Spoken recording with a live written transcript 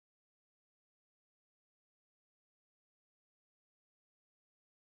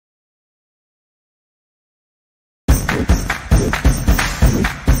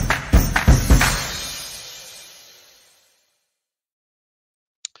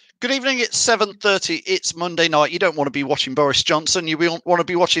Good evening. It's 7:30. It's Monday night. You don't want to be watching Boris Johnson. You want to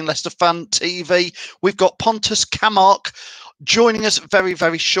be watching Leicester Fan TV. We've got Pontus Kamark joining us very,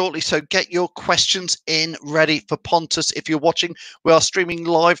 very shortly. So get your questions in ready for Pontus. If you're watching, we are streaming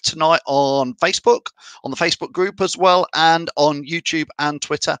live tonight on Facebook, on the Facebook group as well, and on YouTube and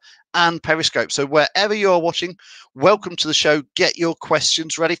Twitter and Periscope. So wherever you are watching, welcome to the show. Get your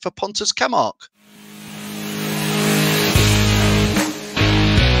questions ready for Pontus Kamark.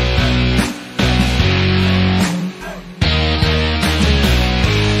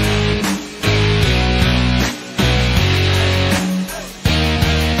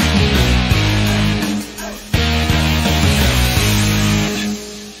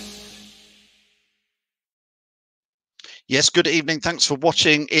 Yes, good evening. Thanks for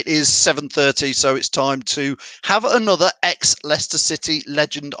watching. It is 7:30, so it's time to have another ex-Leicester City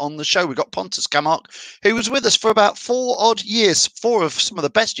legend on the show. We've got Pontus Kamark, who was with us for about 4 odd years, 4 of some of the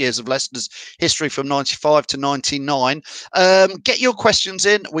best years of Leicester's history from 95 to 99. Get your questions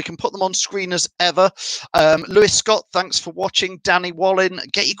in. We can put them on screen as ever. Lewis Scott, thanks for watching. Danny Wallin,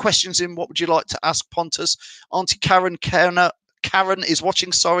 get your questions in. What would you like to ask Pontus? Auntie Karen is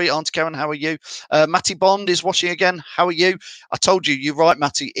watching. Sorry, Auntie Karen, how are you? Matty Bond is watching again. How are you? I told you, you're right,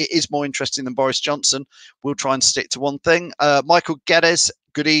 Matty. It is more interesting than Boris Johnson. We'll try and stick to one thing. Michael Geddes,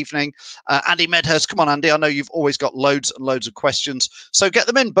 good evening. Andy Medhurst, come on, Andy. I know you've always got loads and loads of questions, so get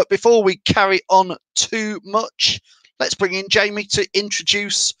them in. But before we carry on too much, let's bring in Jamie to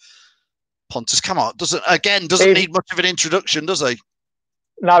introduce Pontus Kamark. Doesn't need much of an introduction, does he?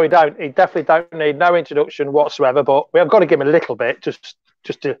 No, he don't. He definitely don't need no introduction whatsoever. But we have got to give him a little bit just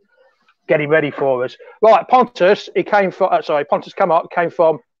to get him ready for us. Right, Pontus. Pontus Kamark came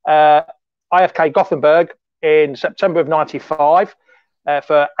from IFK Gothenburg in September of '95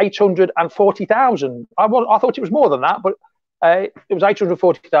 for 840,000. I thought it was more than that, but it was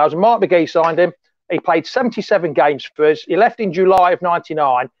 840,000. Mark McGee signed him. He played 77 games for us. He left in July of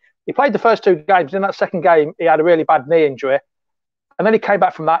 '99. He played the first 2 games. In that second game, he had a really bad knee injury. And then he came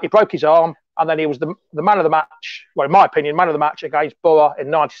back from that. He broke his arm, and then he was the man of the match. Well, in my opinion, man of the match against Borough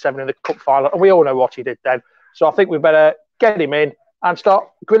in '97 in the cup final. And we all know what he did then. So I think we better get him in and start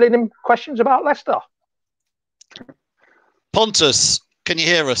grilling him questions about Leicester. Pontus, can you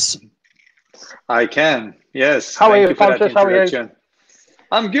hear us? I can. Yes. How are you, Pontus? How are you?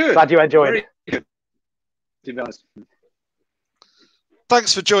 I'm good. Glad you enjoyed it. Good, to be honest.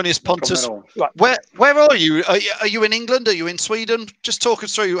 Thanks for joining us, Pontus. Where are you? Are you in England? Are you in Sweden? Just talk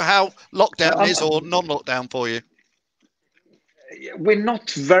us through how lockdown is or non-lockdown for you. We're not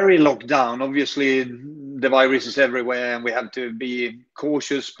very locked down. Obviously, the virus is everywhere and we have to be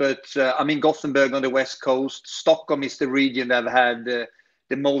cautious. But I'm in Gothenburg on the west coast. Stockholm is the region that have had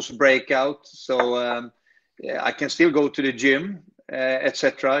the most breakout. So I can still go to the gym,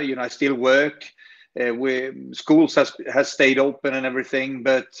 etc. You know, I still work. Schools has stayed open and everything,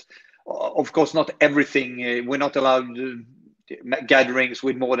 but of course not everything. We're not allowed gatherings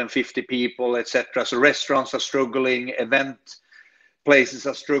with more than 50 people, etc. So restaurants are struggling, event places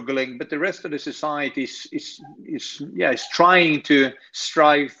are struggling, but the rest of the society is trying to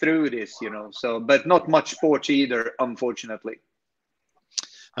strive through this, you know. So, but not much sports either, unfortunately.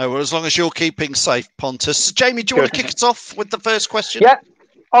 Oh, well, as long as you're keeping safe, Pontus. Jamie, do you want to kick us off with the first question? Yeah,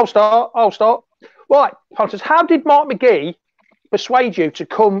 I'll start. Right, Pontus, how did Mark McGee persuade you to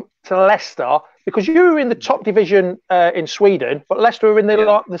come to Leicester? Because you were in the top division in Sweden, but Leicester were in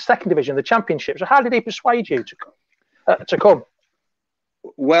the second division, the Championship. So how did he persuade you to come?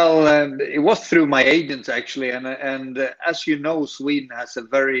 Well, it was through my agents, actually. And as you know, Sweden has a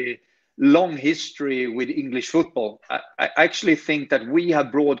very long history with English football. I actually think that we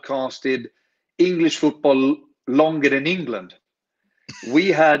have broadcasted English football longer than England.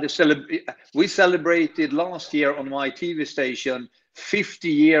 We celebrated last year on my TV station 50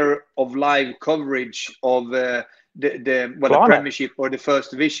 years of live coverage of the Premiership or the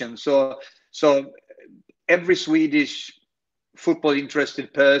First Division. So every Swedish football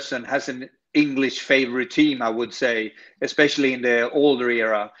interested person has an English favorite team, I would say, especially in the older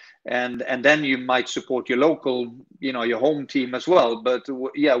era. And then you might support your local, you know, your home team as well. But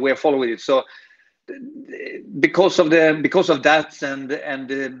yeah, we're following it. So because of that and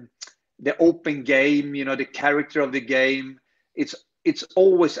the open game, you know, the character of the game, it's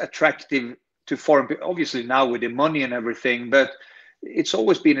always attractive to foreign people. Obviously now with the money and everything, but it's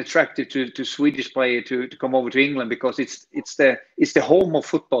always been attractive to Swedish players to come over to England because it's the home of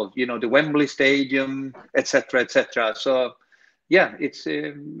football, you know, the Wembley Stadium, etc., etc. So yeah,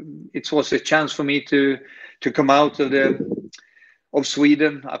 it was a chance for me to come out of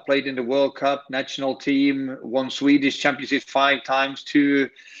Sweden. I played in the World Cup national team, won Swedish championship 5 times, 2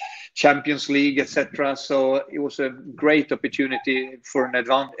 Champions League, etc. So it was a great opportunity for an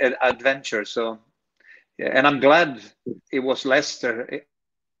adventure. So, yeah, and I'm glad it was Leicester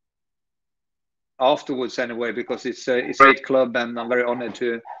afterwards anyway, because it's a great club, and I'm very honoured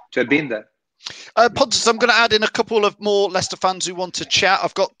to have been there. Pontus, I'm going to add in a couple of more Leicester fans who want to chat.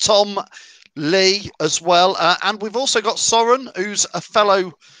 I've got Tom Lee as well, and we've also got Soren, who's a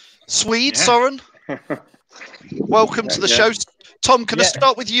fellow Swede. Yeah. Soren, welcome to the show. Tom, can I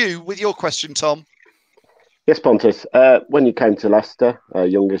start with you with your question, Tom? Yes, Pontus. When you came to Leicester, a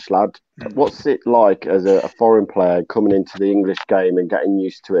youngish lad, what's it like as a foreign player coming into the English game and getting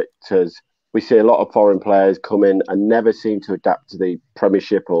used to it? Because we see a lot of foreign players come in and never seem to adapt to the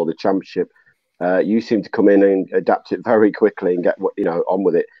Premiership or the Championship. You seem to come in and adapt it very quickly and get on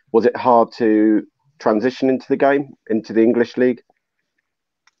with it. Was it hard to transition into the game, into the English league?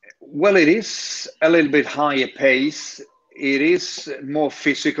 Well, it is a little bit higher pace. It is more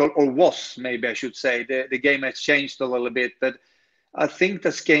physical, or was, maybe I should say. The game has changed a little bit, but I think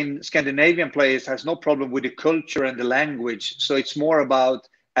the Scandinavian players has no problem with the culture and the language. So it's more about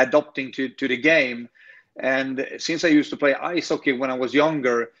adapting to the game. And since I used to play ice hockey when I was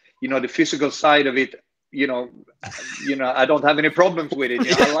younger, the physical side of it, I don't have any problems with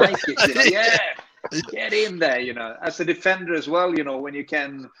it. I like it. Get in there. As a defender as well. When you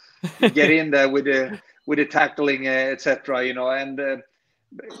can get in there with the tackling, etc. And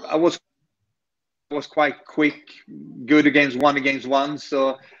I was quite quick, good against one.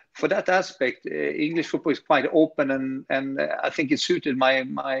 So for that aspect, English football is quite open, and I think it suited my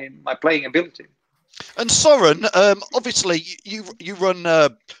playing ability. And Soren, obviously you run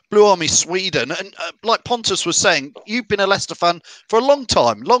Blue Army Sweden, and like Pontus was saying, you've been a Leicester fan for a long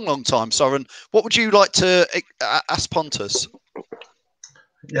time. Soren, what would you like to ask Pontus?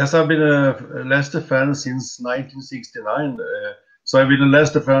 Yes, I've been a Leicester fan since 1969. So I've been a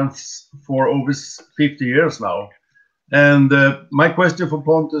Leicester fan for over 50 years now. And my question for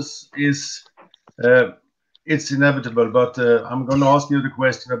Pontus is, it's inevitable, but I'm going to ask you the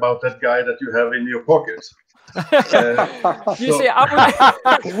question about that guy that you have in your pocket.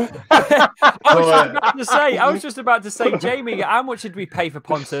 I was just about to say, Jamie, how much did we pay for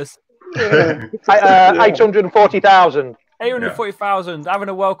Pontus? 840,000. 840,000. Having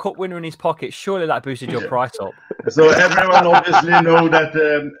a World Cup winner in his pocket, surely that boosted your price up. So everyone obviously know that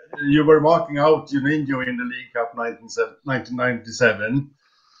you were marking out Juninho in the League Cup 1997.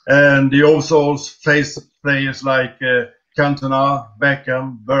 And you also face players like Cantona,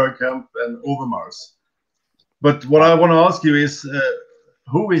 Beckham, Bergkamp, and Overmars. But what I want to ask you is,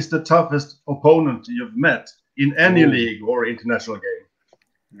 who is the toughest opponent you've met in any league or international game?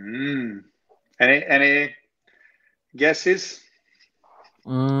 Any guesses?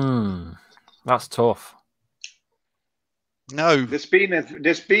 That's tough. No, there's been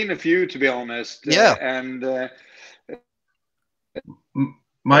a few, to be honest. Yeah, and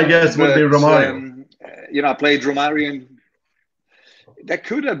my guess would be Romario. I played Romario. That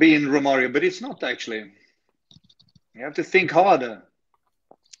could have been Romario, but it's not actually. You have to think harder.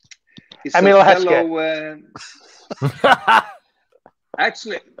 It's Emil fellow.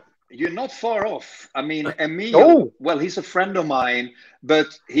 Actually, you're not far off. I mean, Emil. Well, he's a friend of mine,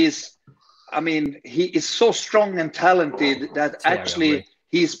 but he is so strong and talented that actually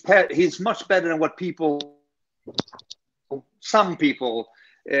he's much better than what some people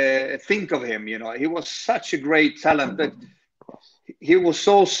think of him. He was such a great talent, but he was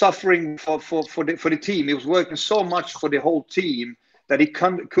so suffering for the team. He was working so much for the whole team that he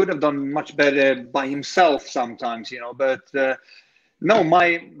could have done much better by himself sometimes. But no,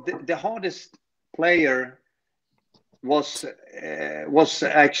 the hardest player was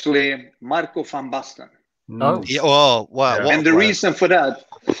actually Marco van Basten. Oh wow! And the reason for that.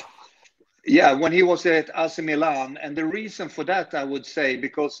 Yeah, when he was at AC Milan, and the reason for that, I would say,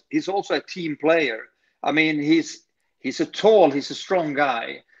 because he's also a team player. I mean, he's a strong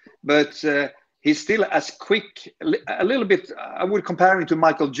guy, but he's still as quick. A little bit, I would compare him to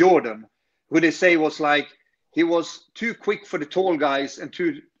Michael Jordan, who they say was like he was too quick for the tall guys and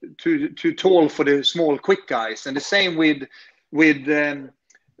too tall for the small, quick guys. And the same with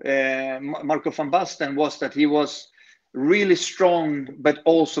Marco van Basten was that he was really strong, but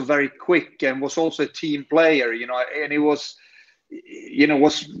also very quick, and was also a team player, and he was,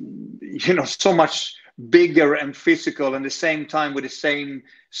 so much bigger and physical, and the same time with the same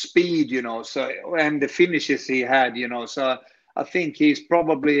speed, so, and the finishes he had, so I think he's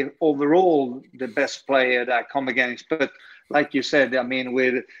probably overall the best player that I come against. But like you said, I mean,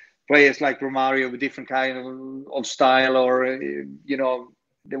 with players like Romario with different kind of style, or,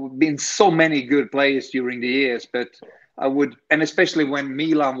 there have been so many good players during the years, but would, and especially when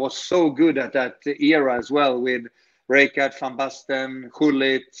Milan was so good at that era as well, with Rijkaard, Van Basten,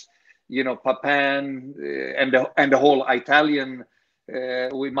 Gullit, you know, Papin, and the whole Italian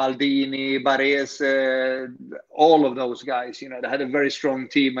with Maldini, Baresi, all of those guys. You know, they had a very strong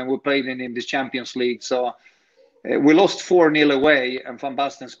team, and we played in the Champions League. So we lost 4-0 away, and Van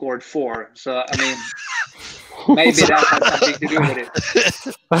Basten scored 4. So I mean, maybe that has something to do with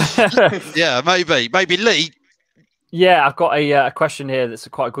it. Yeah, maybe Lee. Yeah, I've got a question here that's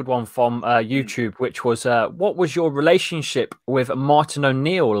quite a good one from YouTube, which was, what was your relationship with Martin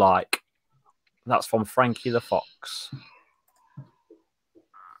O'Neill like? That's from Frankie the Fox.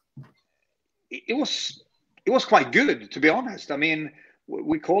 It was quite good, to be honest. I mean,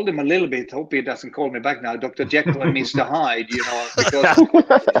 we called him a little bit. Hope he doesn't call me back now, Dr. Jekyll and Mr. Hyde, you know, because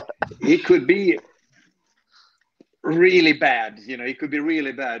he could be really bad. You know, he could be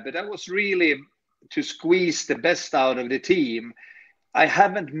really bad. But that was really to squeeze the best out of the team. I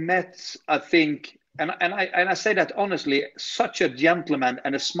haven't met, I think, and I say that honestly, such a gentleman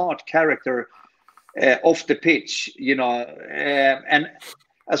and a smart character off the pitch, you know, and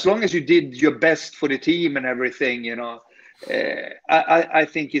as long as you did your best for the team and everything, you know, I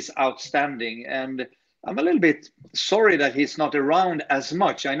think he's outstanding. And I'm a little bit sorry that he's not around as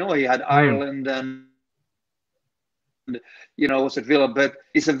much. I know he had Ireland and, you know, was at Villa, but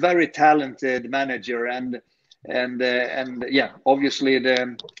he's a very talented manager. And yeah, obviously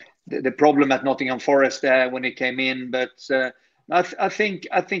the problem at Nottingham Forest there when he came in, but I think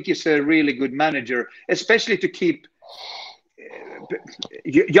he's a really good manager, especially to keep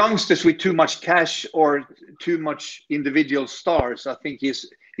youngsters with too much cash or too much individual stars. I think he's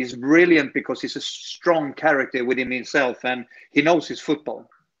brilliant because he's a strong character within himself and he knows his football.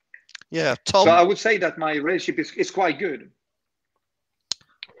 Yeah, Tom. So I would say that my relationship is quite good.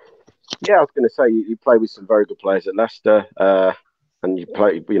 Yeah, I was going to say you play with some very good players at Leicester, and you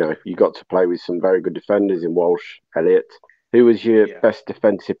got to play with some very good defenders in Walsh, Elliott. Who was your best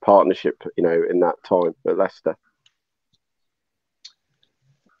defensive partnership, you know, in that time at Leicester?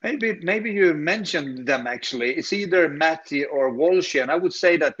 Maybe you mentioned them actually. It's either Matty or Walsh, and I would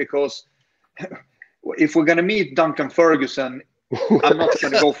say that because if we're going to meet Duncan Ferguson, I'm not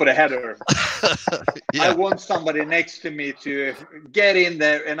going to go for the header. Yeah. I want somebody next to me to get in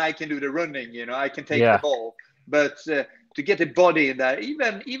there, and I can do the running. You know, I can take the ball, but to get a body in there,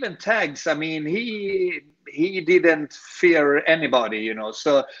 even Tags. I mean, he didn't fear anybody. You know,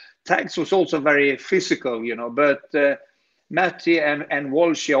 so Tags was also very physical. You know, but Matty and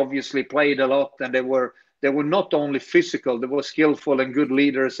Walsh obviously played a lot, and they were not only physical, they were skillful and good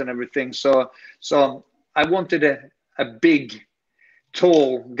leaders and everything. So I wanted a big,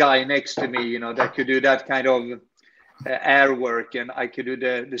 tall guy next to me, you know, that could do that kind of air work, and I could do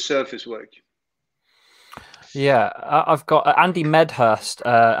the surface work. Yeah, I've got Andy Medhurst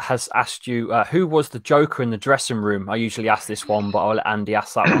has asked you who was the Joker in the dressing room. I usually ask this one, but I'll let Andy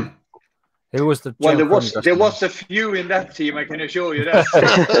ask that one. Who was the Joker? Well, there was a few in that team, I can assure you that.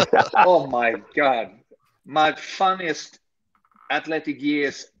 Oh my God, my funniest athletic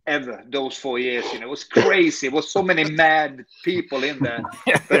years ever, those 4 years, you know, it was crazy. It was so many mad people in there.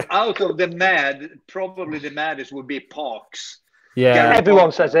 But out of the mad, probably the maddest would be Parks. Yeah,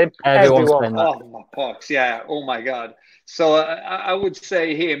 everyone says him. Everyone. Oh, Parks, yeah. Oh my God. So I would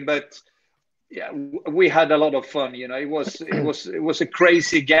say him, but yeah, we had a lot of fun. You know, it was a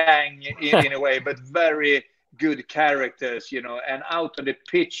crazy gang in a way, but very good characters. You know, and out on the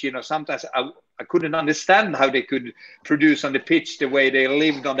pitch, you know, sometimes I couldn't understand how they could produce on the pitch the way they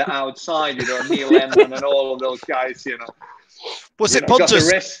lived on the outside, you know, Neil Lennon and all of those guys, you know. Was it Pontus?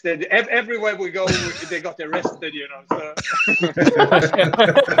 Got arrested. Everywhere we go, they got arrested, you know. So.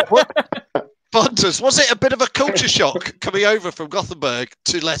 Pontus, was it a bit of a culture shock coming over from Gothenburg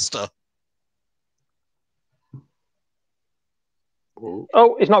to Leicester?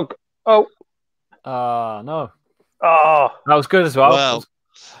 Oh, it's not. Oh. No. Oh. That was good as well. Well.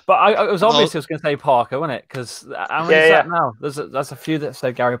 But it was obvious I was going to say Parker, wasn't it? Because how many is that now? There's a few that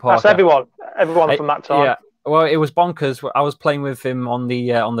say Gary Parker. That's everyone from that time. Yeah. Well, it was bonkers. I was playing with him on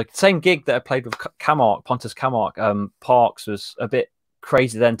the same gig that I played with Kamark, Pontus Kamark. Parks was a bit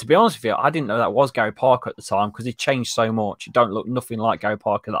crazy then. To be honest with you, I didn't know that was Gary Parker at the time because he changed so much. He don't look nothing like Gary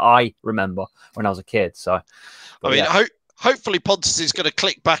Parker that I remember when I was a kid. So, hopefully Pontus is going to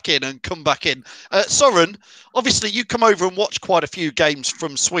click back in and come back in. Soren, obviously you come over and watch quite a few games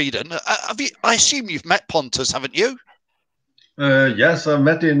from Sweden. I assume you've met Pontus, haven't you? Yes, I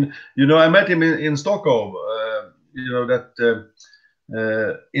met him. I met him in Stockholm. That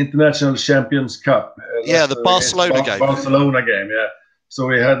International Champions Cup. The Barcelona game. Barcelona game, yeah. So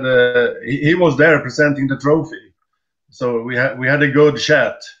we had. He was there presenting the trophy. so we had a good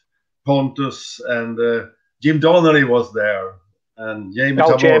chat. Pontus and Jim Donnelly was there, and Jamie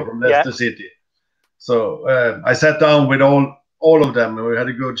Tamor from Leicester City. So I sat down with all of them, and we had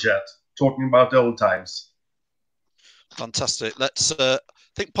a good chat, talking about the old times. Fantastic. Let's. I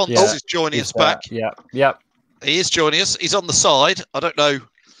think Pontus is joining us back. Yeah. He is joining us. He's on the side. I don't know.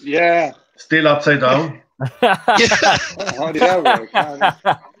 Yeah. Still upside down. How did that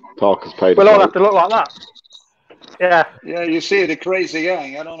work? Parker's paid. We'll all have to look like that. Yeah. Yeah, you see the crazy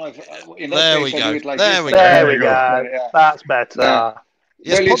gang. I don't know if in that There case we I go. do it like There this. There we go. Yeah. That's better. Yeah.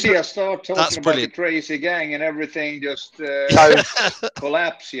 Yes, well, you see, I start talking That's about brilliant. the crazy gang and everything just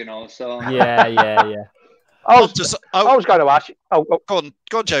collapse, you know. So Yeah. I was going to ask you. Go on,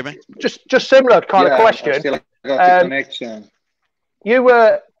 Jamie. Just similar kind of question. I still got the connection. You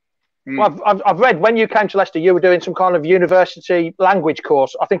were. Well, I've read when you came to Leicester, you were doing some kind of university language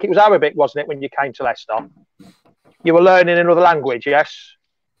course. I think it was Arabic, wasn't it, when you came to Leicester? You were learning another language, yes?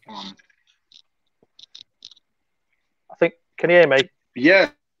 I think. Can you hear me? Yeah.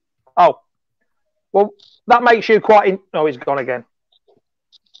 Oh, well, that makes you quite. Oh, he's gone again.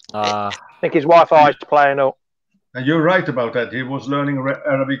 I think his Wi-Fi is playing up. And you're right about that. He was learning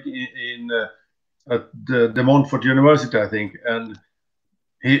Arabic at the Montfort University, I think, and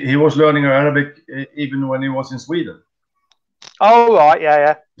he was learning Arabic even when he was in Sweden. Oh right,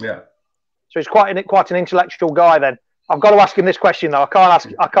 yeah. Yeah. So he's quite an intellectual guy then. I've got to ask him this question though. I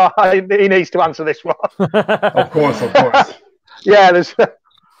can't. He needs to answer this one. Of course. Yeah, there's.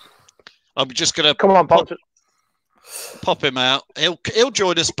 I'm just gonna Come on, Pontus. Pop him out. He'll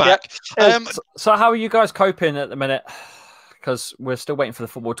join us back. Yep. So how are you guys coping at the minute? Because we're still waiting for the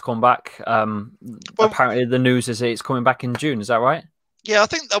football to come back. Apparently, the news is it's coming back in June. Is that right? Yeah, I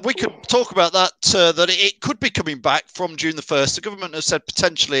think that we could talk about that. That it could be coming back from June the 1st. The government has said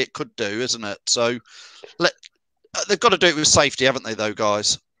potentially it could do, isn't it? So they've got to do it with safety, haven't they, though,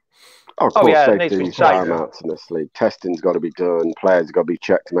 guys? Of course, yeah, safety is paramount in this league. Testing's got to be done. Players have got to be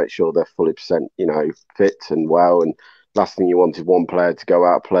checked to make sure they're fully fit and well. And last thing you want is one player to go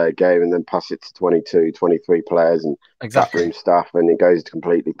out, play a game, and then pass it to 22, 23 players and backroom staff, and it goes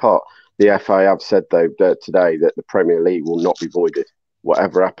completely pot. The FA have said, though, today that the Premier League will not be voided.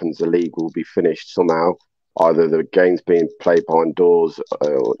 Whatever happens, the league will be finished somehow, either the games being played behind doors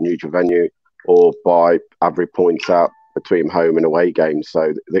or neutral venue, or by average points out between home and away games.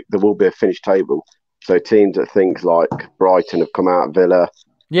 So there will be a finished table. So teams that things like Brighton have come out, Villa,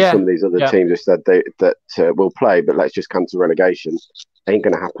 some of these other teams have said that will play, but let's just cancel relegation. Ain't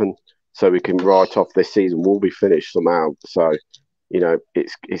going to happen. So we can write off this season. We'll be finished somehow. So,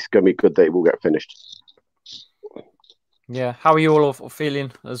 it's going to be good that it will get finished. Yeah. How are you all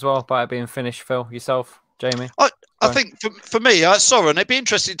feeling as well about it being finished, Phil? Yourself, Jamie? I think for me, Soren, it'd be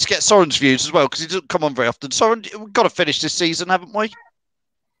interesting to get Soren's views as well, because he doesn't come on very often. Soren, we've got to finish this season, haven't we?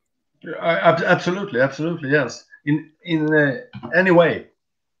 Absolutely, yes. In any way,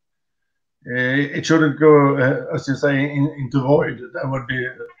 it shouldn't go, as you say, into void. That would be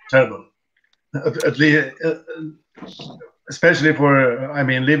terrible. At least, especially for,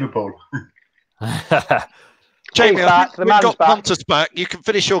 Liverpool. Jamie, we've got Pontus back. You can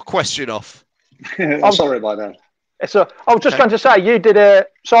finish your question off. I'm sorry about that. So I was just going to say, you did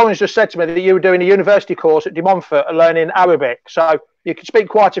Soren's just said to me that you were doing a university course at De Montfort and learning Arabic. So you can speak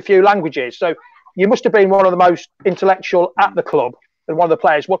quite a few languages. So you must have been one of the most intellectual at the club and one of the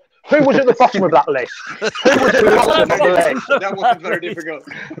players. Well, who was at the bottom of that list? Who was at the bottom of the list? That wasn't very difficult.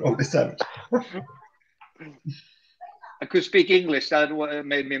 I could speak English. That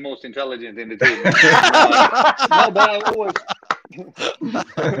made me most intelligent in the team.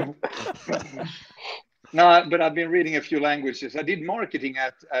 No, but I've been reading a few languages. I did marketing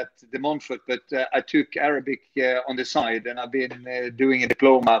at De Montfort, but I took Arabic on the side, and I've been doing a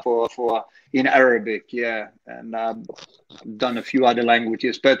diploma for in Arabic, and I've done a few other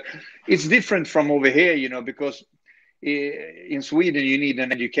languages. But it's different from over here, because in Sweden you need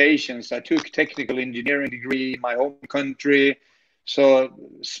an education. So I took technical engineering degree in my home country. So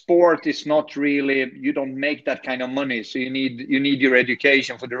sport is not really, you don't make that kind of money. So you need your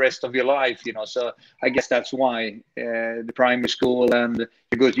education for the rest of your life, So I guess that's why the primary school, and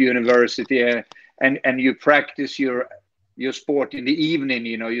you go to university and you practice your sport in the evening,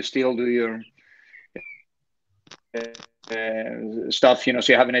 you still do your stuff, so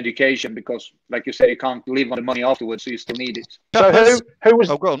you have an education, because like you say, you can't live on the money afterwards, so you still need it. So who was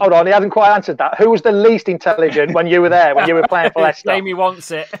hold on, he hasn't quite answered that. Who was the least intelligent when you were there, when you were playing for Leicester? Jamie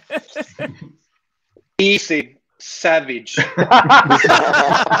wants it. Easy. Savage. Sav.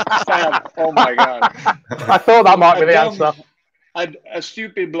 Oh my god. I thought that might be the answer. A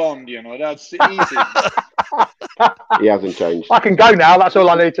stupid blonde, that's easy. He hasn't changed. I can go now. That's all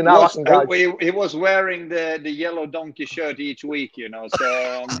I need to know. I can go. He was wearing the yellow donkey shirt each week, you know.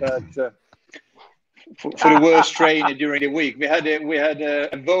 So, but for the worst trainer during the week, we had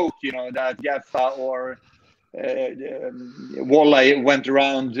a vote, you know, that Jaffa or Wallay went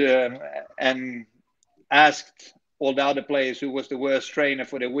around and asked all the other players who was the worst trainer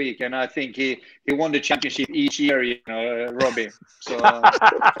for the week, and I think he won the championship each year, you know, Robbie. So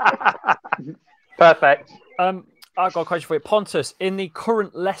perfect. I've got a question for you, Pontus. In the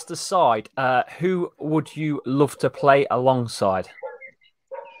current Leicester side, who would you love to play alongside?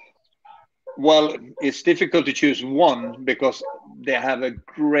 Well, it's difficult to choose one because they have a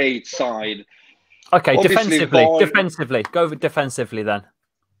great side. Okay, Obviously, defensively. Go with defensively then.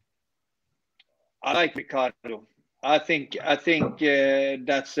 I like Ricardo. I think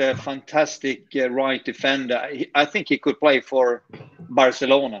that's a fantastic right defender. I think he could play for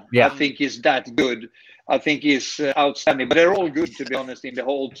Barcelona. Yeah. I think he's that good. I think he's outstanding. But they're all good, to be honest, in the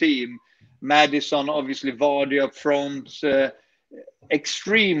whole team. Madison, obviously, Vardy up front.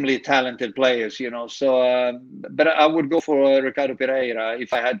 Extremely talented players, you know. So, but I would go for Ricardo Pereira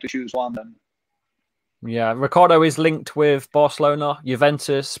if I had to choose one. Then. Yeah, Ricardo is linked with Barcelona,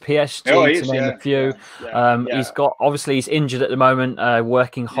 Juventus, PSG, to name a few. He's injured at the moment,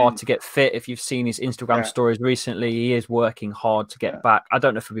 working hard to get fit. If you've seen his Instagram stories recently, he is working hard to get back. I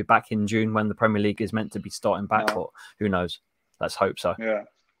don't know if he'll be back in June when the Premier League is meant to be starting back, but who knows? Let's hope so. Yeah.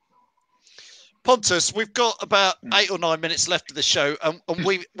 Pontus, we've got about 8 or 9 minutes left of the show, and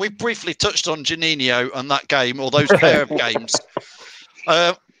we briefly touched on Juninho and that game, or those pair of games.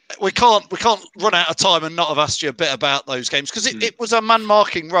 We can't run out of time and not have asked you a bit about those games, because it was a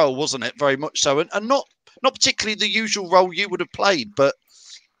man-marking role, wasn't it? Very much so, and not particularly the usual role you would have played, but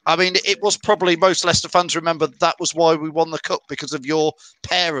I mean, it was probably, most Leicester fans remember that was why we won the cup, because of your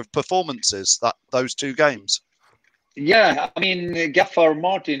pair of performances, those 2 games. Yeah, I mean, Gaffar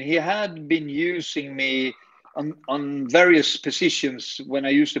Martin, he had been using me on various positions when I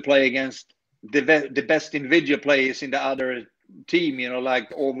used to play against the best individual players in the other team, you know, like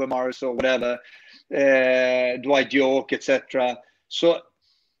Overmars or whatever, Dwight York, etc. So,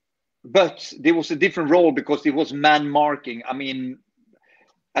 but there was a different role because it was man marking. I mean,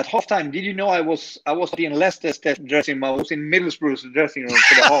 at halftime, did you know I was in Leicester's dressing room? I was in Middlesbrough's dressing room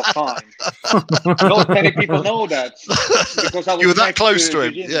for the halftime. Not many people know that because I was. You were that close to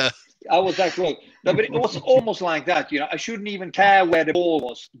him, yeah. I was that close. No, but it was almost like that. You know, I shouldn't even care where the ball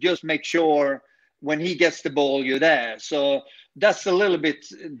was. Just make sure when he gets the ball, you're there. So that's a little bit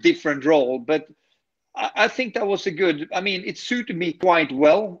different role, but I think that was a good. I mean, it suited me quite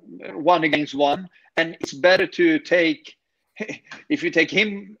well, 1 against 1, and it's better to take. If you take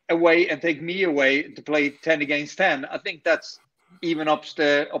him away and take me away to play 10 against 10, I think that's even ups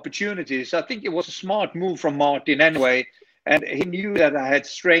the opportunities. I think it was a smart move from Martin anyway, and he knew that I had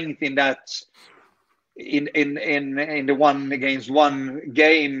strength in that in the 1 against 1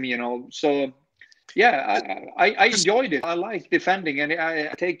 game, you know. So yeah, I enjoyed it. I like defending, and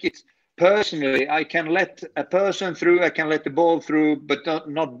I take it personally. I can let a person through, I can let the ball through, but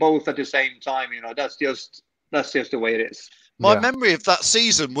not both at the same time. You know, that's just the way it is. My memory of that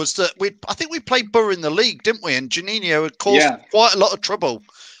season was that I think we played Borough in the league, didn't we? And Juninho had caused quite a lot of trouble.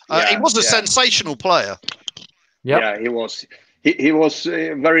 He was a sensational player. Yeah, he was. He was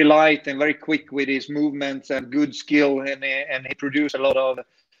very light and very quick with his movements and good skill, and he produced a lot of.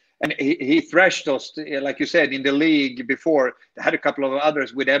 And he thrashed us, like you said, in the league before. They had a couple of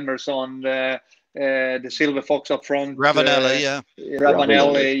others with Emerson, the Silver Fox up front, Ravanelli,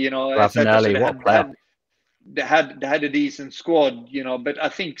 Ravanelli, you know, Ravanelli, what player? They had a decent squad, you know, but I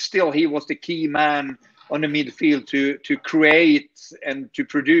think still he was the key man on the midfield to create and to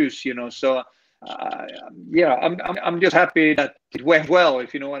produce, you know. So I'm just happy that it went well,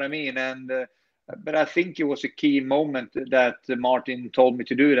 if you know what I mean. And but I think it was a key moment that Martin told me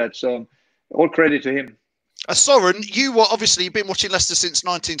to do that. So all credit to him. Soren, you've been watching Leicester since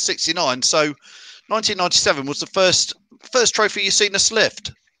 1969. So 1997 was the first trophy you've seen us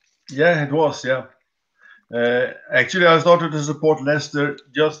lift. Yeah, it was. Yeah. Actually, I started to support Leicester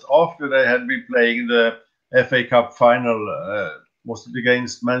just after they had been playing the FA Cup final. Was it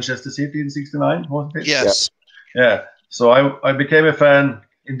against Manchester City in '69? Was it? Yes. Yeah. So I became a fan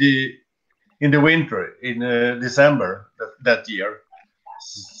in the winter in December that year.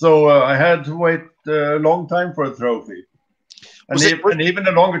 So I had to wait a long time for a trophy, and even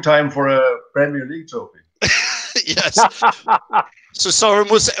a longer time for a Premier League trophy. Yes. So, Soren,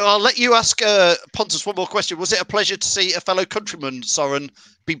 I'll let you ask Pontus one more question. Was it a pleasure to see a fellow countryman, Soren,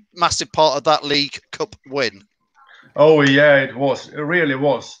 be a massive part of that League Cup win? Oh, yeah, it was. It really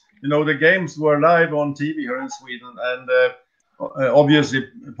was. you know, the games were live on TV here in Sweden, and obviously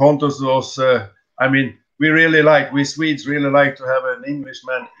Pontus was. I mean, we Swedes really like to have an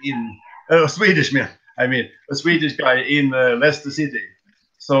Englishman a Swedish man. I mean, a Swedish guy in Leicester City.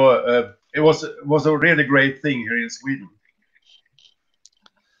 So it was a really great thing here in Sweden.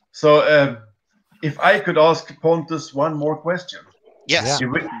 So if I could ask Pontus one more question. Yes.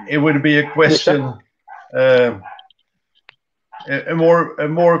 It would be a question, a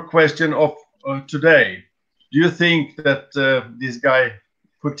more question of today. Do you think that this guy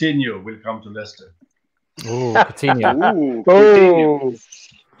Coutinho will come to Leicester? Oh, Coutinho. Coutinho.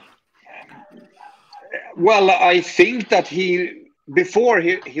 Well, I think that before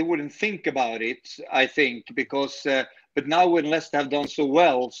he wouldn't think about it, I think, because but now when Leicester have done so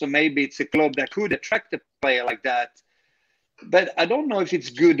well, so maybe it's a club that could attract a player like that. But I don't know if it's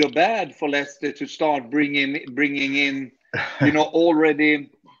good or bad for Leicester to start bringing in, you know, already,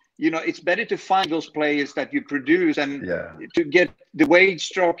 you know, it's better to find those players that you produce and to get the wage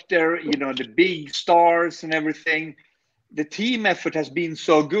structure, you know, the big stars and everything. The team effort has been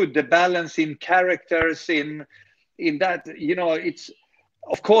so good. The balance in characters in that, you know, it's,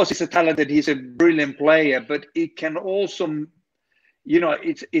 of course, he's a brilliant player, but it can also, you know,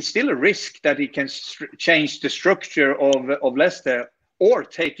 it's still a risk that he can change the structure of Leicester or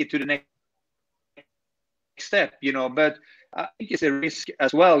take it to the next step, you know. But I think it's a risk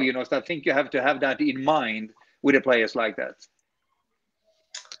as well, you know. So I think you have to have that in mind with the players like that.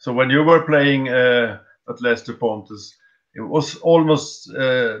 So when you were playing at Leicester, Pontus, it was almost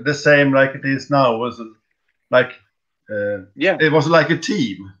the same like it is now. Was it like it was like a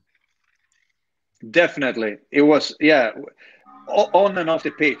team? Definitely, it was. Yeah. On and off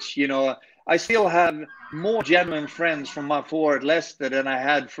the pitch, you know, I still have more genuine friends from my forward Leicester than I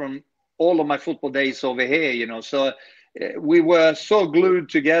had from all of my football days over here, you know. So we were so glued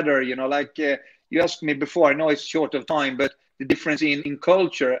together, you know, like you asked me before, I know it's short of time, but the difference in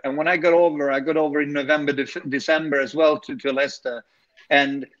culture. And when I got over in November, December as well to Leicester.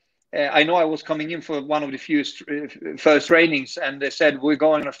 And I know I was coming in for one of the few first trainings, and they said, we're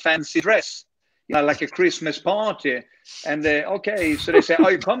going on a fancy dress. You know, like a Christmas party. And okay, so they say,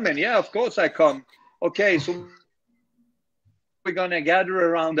 are you coming? Yeah, of course I come. Okay, so we're going to gather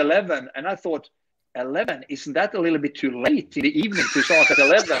around 11. And I thought, 11? Isn't that a little bit too late in the evening to start at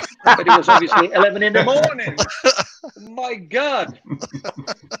 11? But it was obviously 11 in the morning. My God.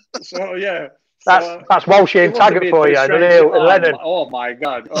 So, yeah. That's Walshian Taggart for you. Lennon. Oh, my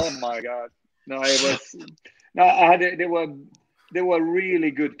God. Oh, my God. No, it was... No, they were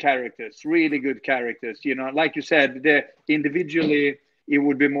really good characters, you know. Like you said, individually it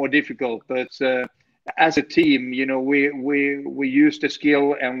would be more difficult, but as a team, you know, we used the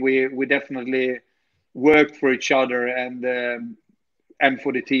skill, and we definitely worked for each other and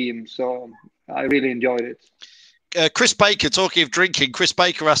for the team. So I really enjoyed it. Chris Baker, talking of drinking, Chris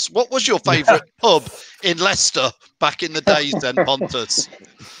Baker asks, what was your favourite pub in Leicester back in the days then, Pontus?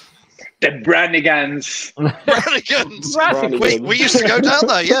 The Brannigans. We used to go down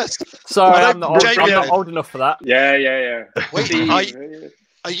there, yes. Sorry, I'm not old enough for that. Yeah.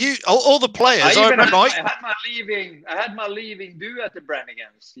 Are you all the players? I had my leaving due at the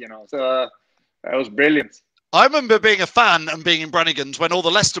Brannigans, you know, so that was brilliant. I remember being a fan and being in Brannigans when all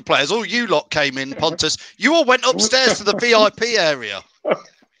the Leicester players, all you lot came in, Pontus. You all went upstairs to the VIP area.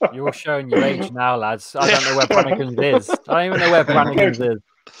 You're showing your age now, lads. I don't know where Brannigans is. I don't even know where Brannigans is.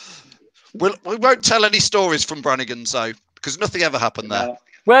 We won't tell any stories from Brannigans, though, because nothing ever happened there. No.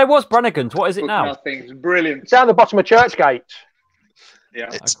 Where was Brannigans? What is it now? Nothing. It's brilliant. It's down the bottom of Churchgate. Yeah.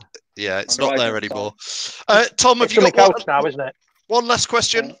 It's not there anymore. Tom, have you got coach now, isn't it? One last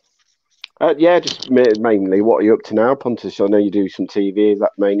question? Just mainly, what are you up to now, Pontus? I know you do some TV. Is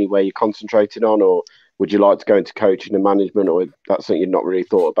that mainly where you're concentrating on, or would you like to go into coaching and management, or that's something you've not really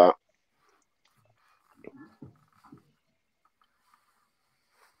thought about?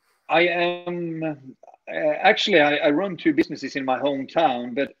 I am actually I run two businesses in my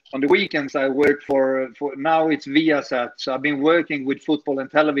hometown, but on the weekends I work for now it's Viasat. So I've been working with football and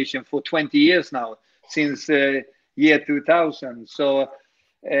television for 20 years now, since year 2000. So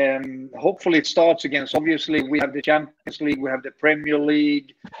hopefully it starts again. So obviously we have the Champions League, we have the Premier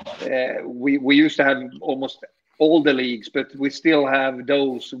League. We used to have almost all the leagues, but we still have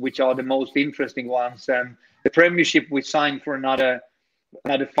those which are the most interesting ones. And the Premiership we signed for another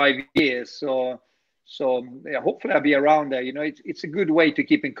 5 years. So yeah, hopefully I'll be around there. You know, it's a good way to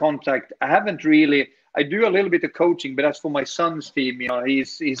keep in contact. I do a little bit of coaching, but that's for my son's team. You know,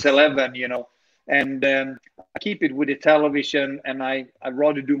 he's 11. You know, and I keep it with the television, and I'd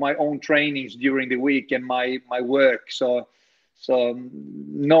rather do my own trainings during the week and my work. So So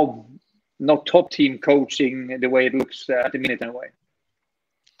no top team coaching the way it looks at the minute anyway.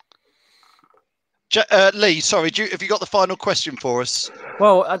 Lee, sorry, have you got the final question for us?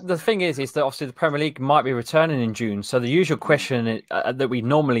 Well, the thing is that obviously the Premier League might be returning in June. So the usual question that we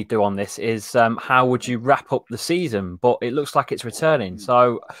normally do on this is how would you wrap up the season? But it looks like it's returning.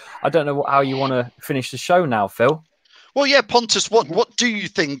 So I don't know how you want to finish the show now, Phil. Well, yeah, Pontus, what do you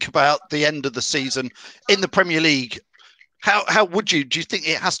think about the end of the season in the Premier League? How would you? Do you think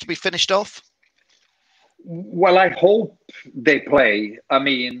it has to be finished off? Well, I hope they play. I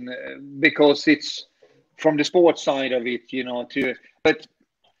mean, because it's from the sports side of it, but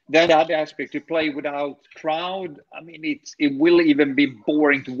then the other aspect, to play without crowd, I mean, it will even be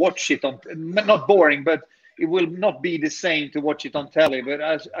boring to watch it on, not boring, but it will not be the same to watch it on telly. But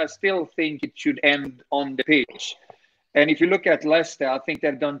I still think it should end on the pitch. And if you look at Leicester, I think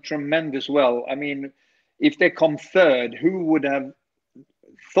they've done tremendous well. I mean, if they come third, who would have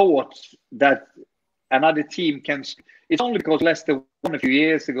thought that another team can? It's only because Leicester won a few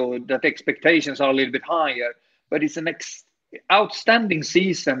years ago that the expectations are a little bit higher. But it's an outstanding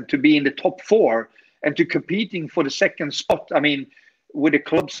season to be in the top 4 and to competing for the second spot. I mean, with the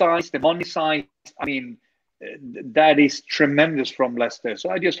club size, the money size, I mean, that is tremendous from Leicester. So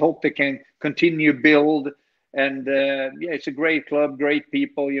I just hope they can continue build. And yeah, it's a great club, great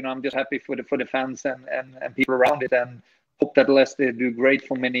people. I'm just happy for the fans and people around it, and hope that Leicester do great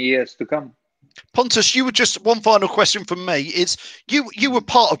for many years to come. Pontus, you were just one final question from me. Is you were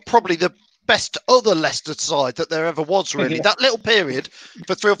part of probably the best other Leicester side that there ever was, really. That little period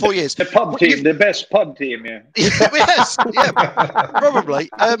for 3 or 4 years. The pub team, the best pub team, yeah. Yes, yeah, probably.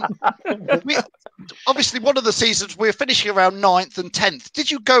 Obviously, one of the seasons we were finishing around 9th and 10th. Did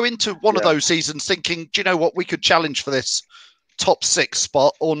you go into one of those seasons thinking, do you know what, we could challenge for this top 6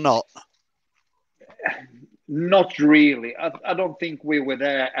 spot or not? Not really. I don't think we were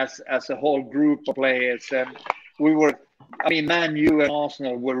there as a whole group of players. We were, I mean, Man U and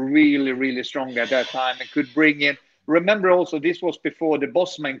Arsenal were really, really strong at that time and could bring in. Remember also, this was before the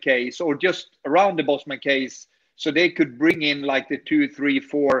Bosman case, or just around the Bosman case. So they could bring in like the 2, 3,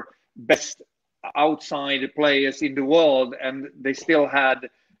 4 best outside players in the world, and they still had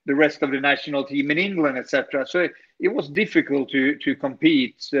the rest of the national team in England, etc. So it was difficult to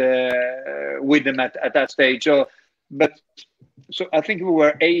compete with them at that stage. So I think we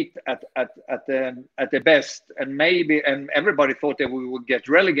were 8th at the best, and everybody thought that we would get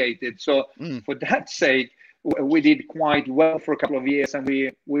relegated. So for that sake, we did quite well for a couple of years, and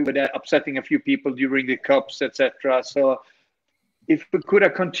we were there upsetting a few people during the cups, etc. So if we could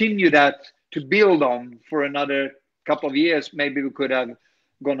have continued that to build on for another couple of years, maybe we could have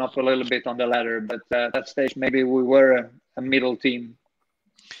gone up a little bit on the ladder. But at that stage, maybe we were a middle team.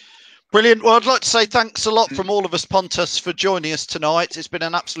 Brilliant. Well, I'd like to say thanks a lot from all of us, Pontus, for joining us tonight. It's been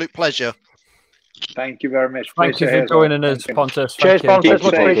an absolute pleasure. Thank you very much. Thank you for joining us, Pontus. Cheers, Pontus.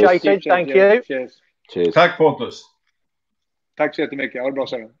 Much appreciated. Thank you. Cheers. Cheers. Tack Pontus. Tack så jättemycket. Ha det bra,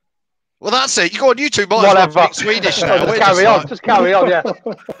 Sören. Well, that's it. You go on YouTube, might as well speak Swedish now. Just carry on, yeah.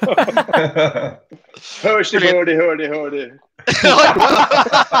 Hörde.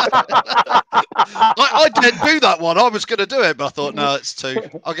 I didn't do that one. I was going to do it, but I thought, no, it's too.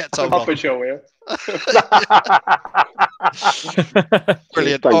 I'll get told off. Show, yeah.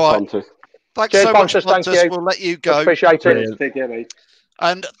 Brilliant. Thanks, All right. Pontus. Thanks Cheers, so much, Pontus. Pontus. Thank you. We'll let you go. Appreciate it. Take care, mate.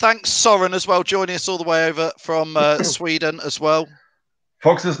 And thanks, Soren, as well, joining us all the way over from Sweden as well.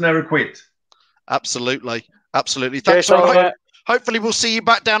 Foxes never quit. Absolutely. Thanks, Cheers, Soren. Hopefully, we'll see you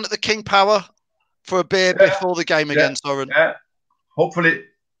back down at the King Power for a beer before the game again, Soren. Yeah, hopefully.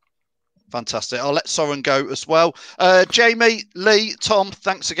 Fantastic. I'll let Soren go as well. Jamie, Lee, Tom,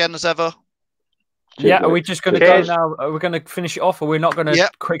 thanks again as ever. Yeah, are we just going to go now? Are we going to finish it off, or we're not going to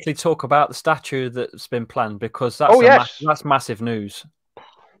quickly talk about the statue that's been planned? Because that's that's massive news.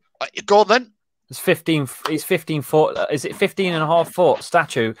 Go on then. It's 15 foot. Is it 15.5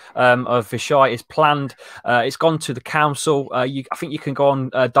 statue of Vishai is planned. It's gone to the council. I think you can go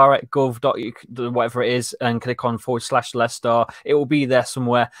on directgov. Whatever it is, and click on /Leicester. It will be there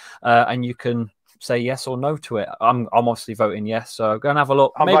somewhere, and you can say yes or no to it. I'm obviously voting yes. So go and have a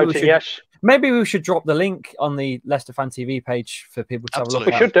look. I'm voting yes. Maybe we should drop the link on the Leicester Fan TV page for people to have a look.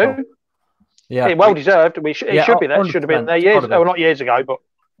 We should do. Yeah, well deserved. It should be there. It should have been there years. Well, not years ago, but.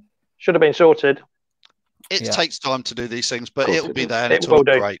 Should have been sorted. It takes time to do these things, but it'll be there. And it will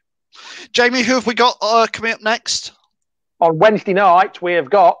do. Great. Jamie, who have we got coming up next? On Wednesday night, we have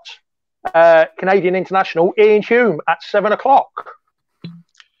got Canadian international Ian Hume at 7 o'clock.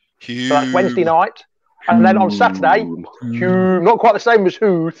 Hume. So that's Wednesday night. And then on Saturday, Hume, not quite the same as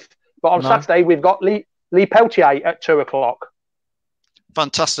Huth, but on Saturday, we've got Lee Peltier at 2 o'clock.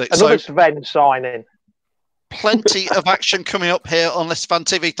 Fantastic. Another So Sven signing. plenty of action coming up here on Leicester Fan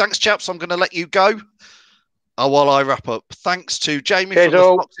TV. Thanks, chaps. I'm going to let you go while I wrap up. Thanks to Jamie Cheers, from the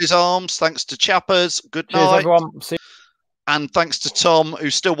all. Fox's Arms. Thanks to Chappers. Good Cheers, night. everyone. See And thanks to Tom,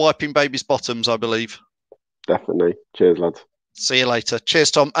 who's still wiping baby's bottoms, I believe. Definitely. Cheers, lads. See you later.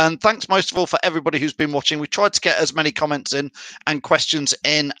 Cheers, Tom. And thanks most of all for everybody who's been watching. We tried to get as many comments in and questions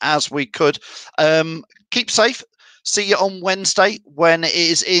in as we could. Keep safe. See you on Wednesday when it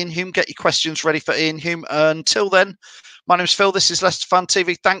is Ian Hume. Get your questions ready for Ian Hume. Until then, my name's Phil. This is Leicester Fan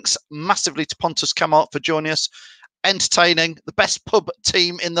TV. Thanks massively to Pontus Kamark for joining us. Entertaining. The best pub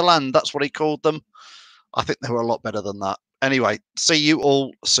team in the land. That's what he called them. I think they were a lot better than that. Anyway, see you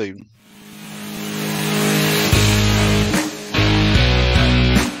all soon.